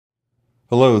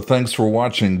Hello, thanks for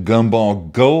watching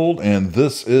Gumball Gold, and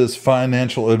this is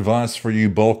financial advice for you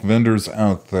bulk vendors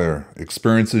out there.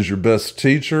 Experience is your best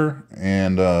teacher,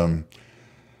 and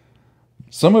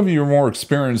some of you are more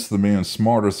experienced than me and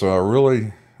smarter, so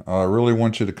I really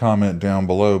want you to comment down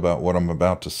below about what I'm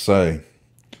about to say.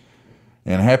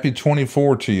 And happy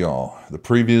 24 to y'all. The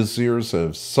previous years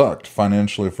have sucked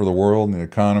financially for the world and the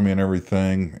economy and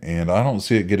everything, and I don't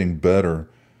see it getting better.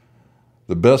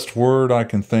 The best word I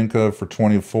can think of for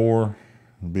 24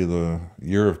 would be the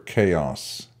year of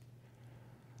chaos.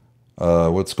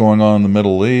 What's going on in the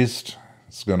Middle East?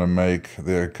 It's going to make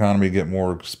the economy get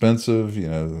more expensive.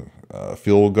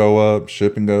 Fuel will go up,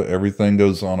 shipping everything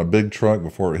goes on a big truck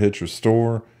before it hits your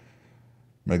store.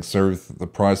 Makes the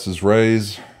prices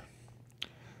raise.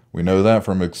 We know that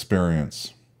from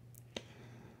experience.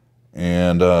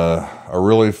 And I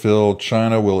really feel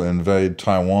China will invade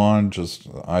Taiwan, just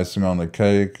icing on the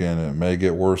cake, and it may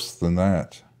get worse than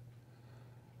that.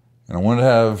 And I want to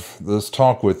have this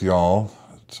talk with y'all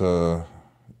to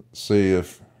see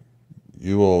if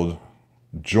you will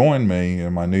join me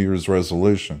in my New Year's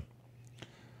resolution.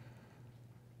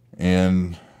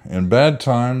 And in bad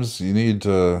times, you need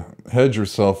to hedge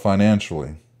yourself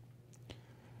financially.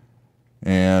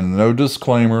 And no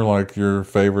disclaimer like your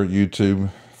favorite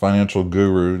YouTube financial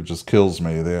guru just kills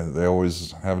me. They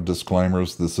always have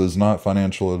disclaimers. This is not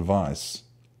financial advice.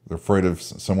 They're afraid of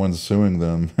someone suing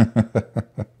them.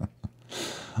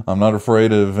 I'm not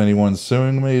afraid of anyone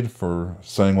suing me for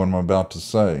saying what I'm about to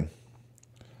say.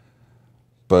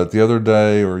 But the other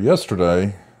day, or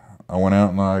yesterday, I went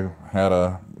out and I had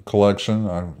a collection.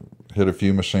 I hit a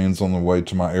few machines on the way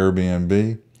to my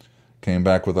Airbnb. Came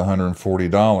back with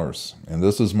 $140. And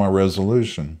this is my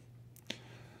resolution.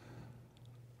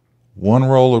 One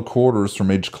roll of quarters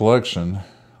from each collection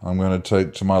I'm going to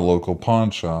take to my local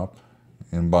pawn shop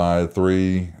and buy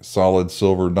 3 solid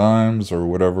silver dimes or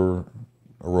whatever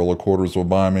a roll of quarters will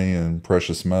buy me in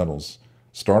precious metals.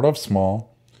 Start off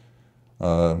small.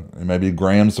 Maybe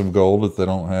grams of gold if they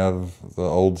don't have the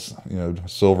old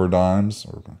silver dimes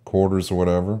or quarters or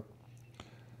whatever.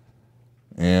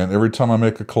 And every time I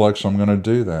make a collection, I'm going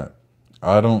to do that.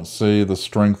 I don't see the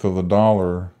strength of the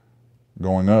dollar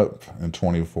going up in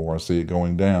 24. I see it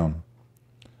going down.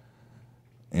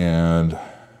 And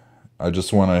I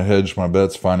just want to hedge my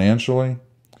bets financially,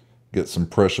 get some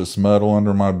precious metal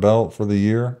under my belt for the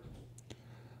year.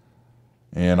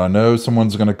 And I know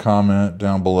someone's going to comment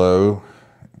down below,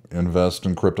 invest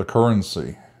in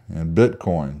cryptocurrency and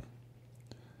Bitcoin.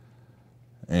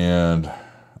 And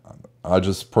I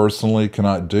just personally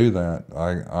cannot do that.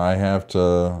 I have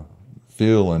to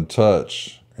feel and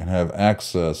touch and have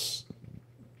access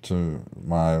to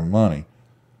my money.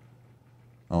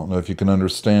 I don't know if you can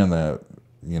understand that.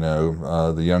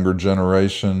 The younger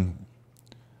generation,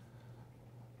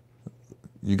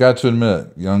 you got to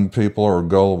admit, young people are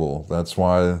gullible. That's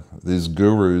why these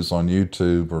gurus on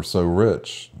YouTube are so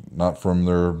rich. Not from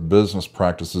their business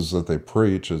practices that they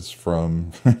preach. It's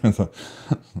from the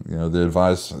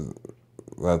advice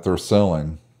that they're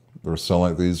selling.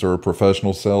 These are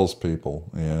professional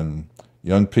salespeople, and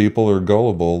young people are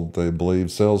gullible. They believe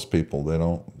salespeople. They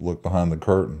don't look behind the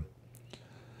curtain.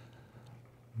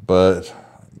 But,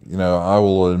 I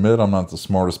will admit I'm not the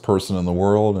smartest person in the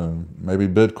world, and maybe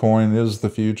Bitcoin is the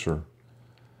future.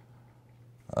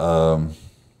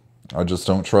 I just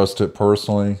don't trust it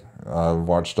personally. I've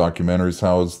watched documentaries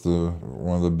how it's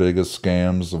one of the biggest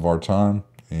scams of our time,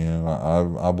 and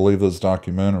I believe those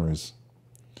documentaries.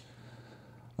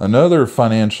 Another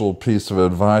financial piece of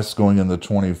advice going into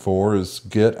 24 is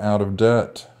get out of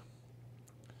debt.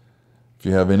 If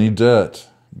you have any debt,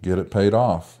 get it paid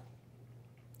off.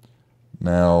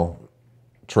 Now,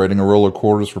 trading a roll of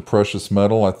quarters for precious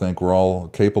metal, I think we're all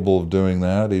capable of doing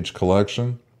that, each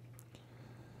collection.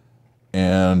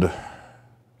 And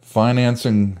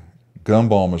financing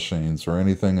gumball machines or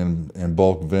anything in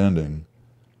bulk vending,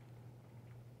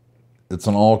 it's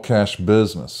an all-cash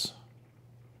business.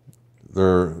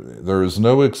 There is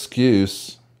no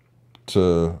excuse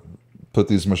to put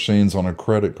these machines on a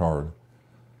credit card.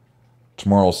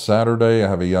 Tomorrow's Saturday, I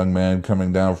have a young man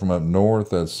coming down from up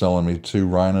north that's selling me 2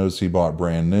 rhinos he bought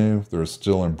brand new. They're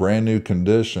still in brand new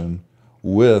condition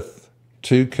with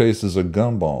 2 cases of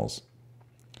gumballs.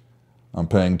 I'm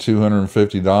paying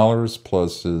 $250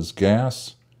 plus his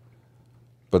gas,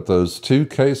 but those 2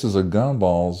 cases of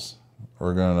gumballs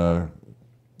are going to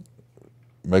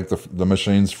make the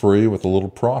machines free with a little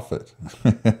profit.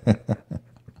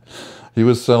 He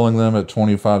was selling them at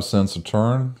 25 cents a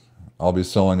turn. I'll be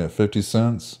selling at 50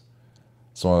 cents.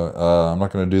 So I'm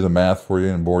not going to do the math for you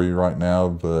and bore you right now,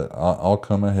 but I'll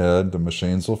come ahead. The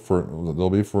machines they'll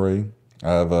be free.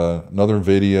 I have another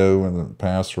video in the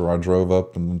past where I drove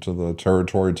up into the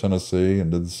territory of Tennessee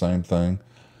and did the same thing.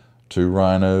 2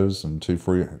 rhinos and 2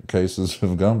 free cases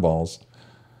of gumballs.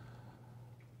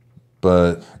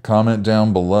 But comment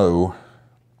down below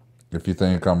if you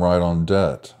think I'm right on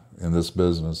debt in this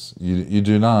business. You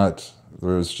do not.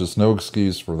 There's just no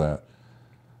excuse for that.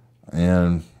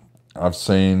 And I've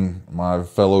seen my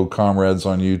fellow comrades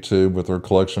on YouTube with their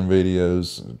collection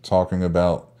videos talking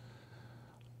about,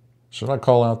 should I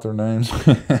call out their names?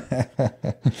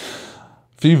 A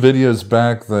few videos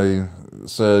back, they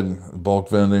said bulk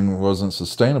vending wasn't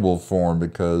sustainable for them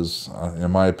because, in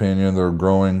my opinion, they're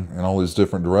growing in all these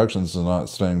different directions and not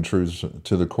staying true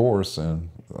to the course. And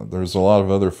there's a lot of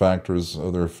other factors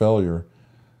of their failure.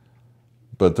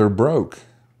 But they're broke.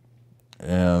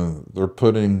 And they're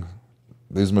putting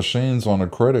these machines on a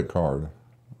credit card.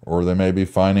 Or they may be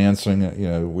financing it. You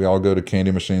know, we all go to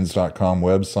candymachines.com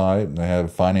website and they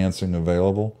have financing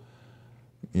available.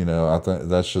 You know, I think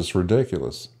that's just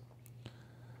ridiculous.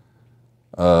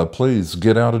 Please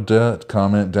get out of debt.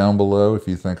 Comment down below if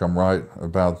you think I'm right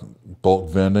about bulk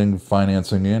vending,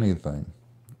 financing anything.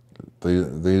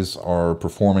 These are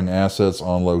performing assets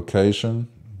on location,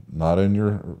 not in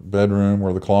your bedroom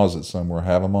or the closet somewhere.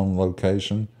 Have them on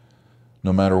location.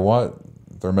 No matter what,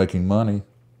 they're making money.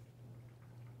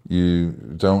 You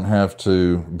don't have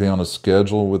to be on a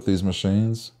schedule with these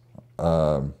machines.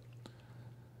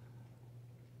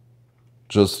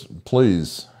 Just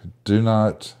please do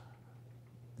not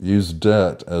use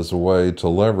debt as a way to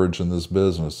leverage in this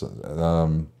business.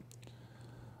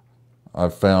 I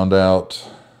found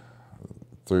out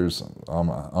through, I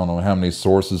don't know how many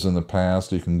sources in the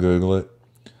past, you can Google it.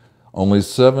 Only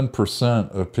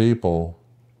 7% of people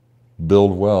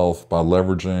build wealth by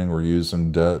leveraging or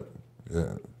using debt.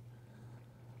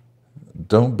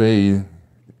 Don't be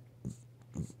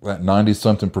that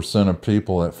 90-something% of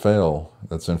people that fail,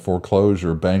 that's in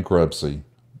foreclosure, bankruptcy,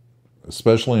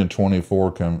 especially in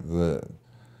 24.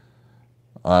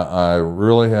 I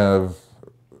really have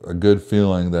a good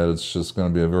feeling that it's just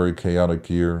going to be a very chaotic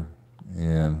year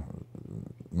and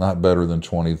not better than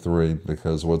 23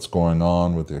 because what's going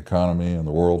on with the economy and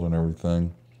the world and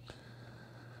everything.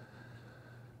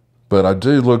 But I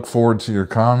do look forward to your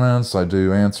comments. I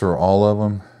do answer all of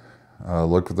them.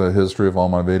 Look at the history of all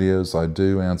my videos. I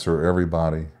do answer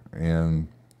everybody. And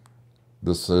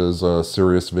this is a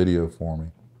serious video for me.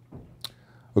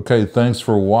 Okay, thanks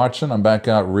for watching. I'm back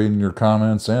out reading your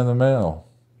comments and the mail.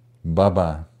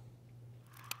 Bye-bye.